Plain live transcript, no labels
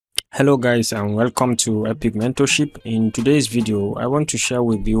Hello guys, and welcome to Epic Mentorship. In today's video I want to share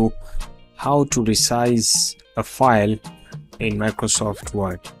with you how to resize a file in Microsoft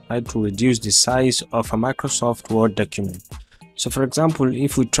Word, how to reduce the size of a Microsoft Word document. So for example,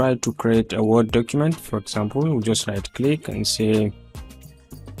 if we try to create a Word document, for example, we just right click and say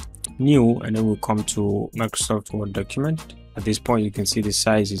new, and then we'll come to Microsoft Word document. At this point you can see the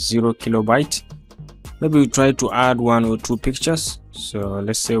size is 0 kilobyte. Maybe we try to add 1 or 2 pictures. So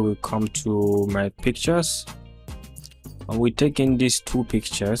let's say we come to my pictures and we take in these 2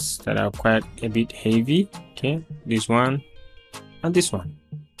 pictures that are quite a bit heavy. Okay, this one and this one.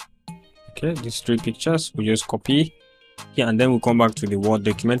 Okay, these 3 pictures we just copy here, and then we come back to the Word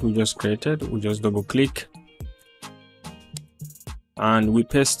document we just created. We just double click and we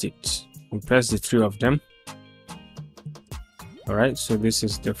paste it. We paste the 3 of them. All right, so this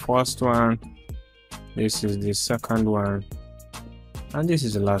is the first one, this is the second one, and this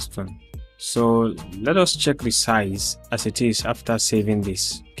is the last one. So let us check the size as it is after saving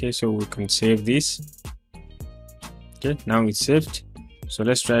this. Okay, so we can save this. Okay, now it's saved. So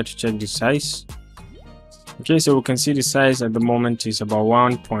let's try to check the size. Okay, so we can see the size at the moment is about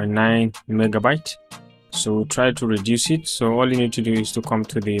 1.9 megabyte. So we'll try to reduce it. So all you need to do is to come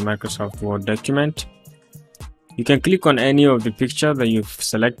to the Microsoft Word document. You can click on any of the picture that you've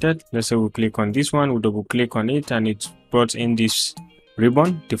selected. Let's say we click on this one, we double click on it, and it's brought in this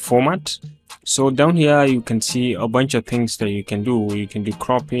ribbon, the format. So down here you can see a bunch of things that you can do. You can do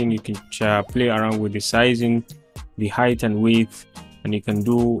cropping, you can play around with the sizing, the height and width, and you can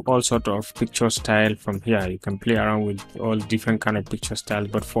do all sort of picture style from here. You can play around with all different kind of picture styles.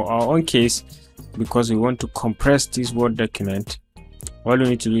 But for our own case, because we want to compress this Word document, all you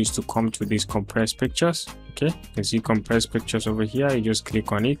need to do is to come to these compressed pictures. Okay, you can see compressed pictures over here. You just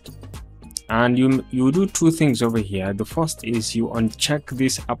click on it, and you do 2 things over here. The first is you uncheck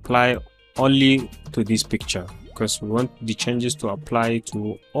this apply only to this picture, because we want the changes to apply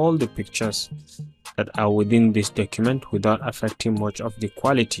to all the pictures that are within this document without affecting much of the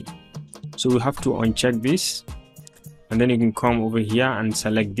quality. So we have to uncheck this, and then you can come over here and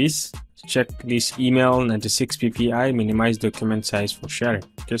select this. Check this email 96 ppi, minimize document size for sharing.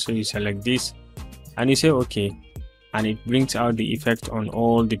 Okay, so you select this and you say okay, and it brings out the effect on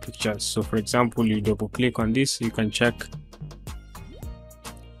all the pictures. So for example, you double click on this, you can check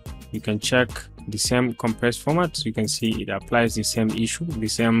the same compressed format. So you can see it applies the same issue, the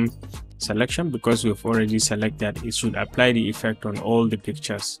same selection, because we've already selected it should apply the effect on all the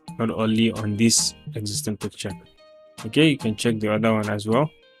pictures, not only on this existing picture. Okay, you can check the other one as well.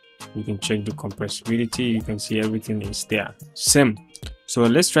 You can check the compressibility. You can see everything is there, same. So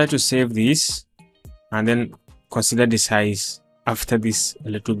let's try to save this and then consider the size after this a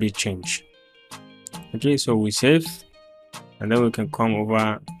little bit change. Okay, so we save, and then we can come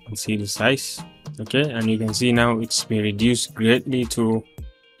over and see the size. Okay, and you can see now it's been reduced greatly to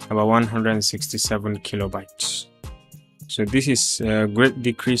about 167 kilobytes. So this is a great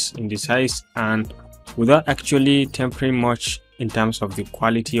decrease in the size, and without actually tempering much in terms of the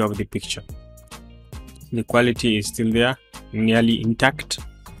quality of the picture. The quality is still there, nearly intact.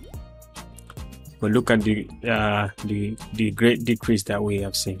 But look at the great decrease that we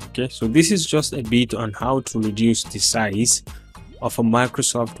have seen. Okay, so this is just a bit on how to reduce the size of a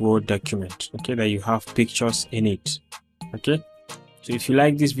Microsoft Word document, okay, that you have pictures in it. Okay, so if you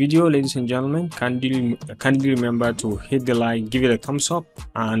like this video, ladies and gentlemen, kindly remember to hit the like, give it a thumbs up,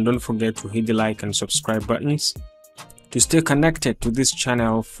 and don't forget to hit the like and subscribe buttons to stay connected to this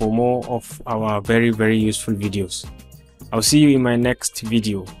channel for more of our very useful videos. I'll see you in my next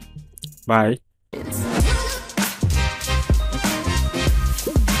video. Bye.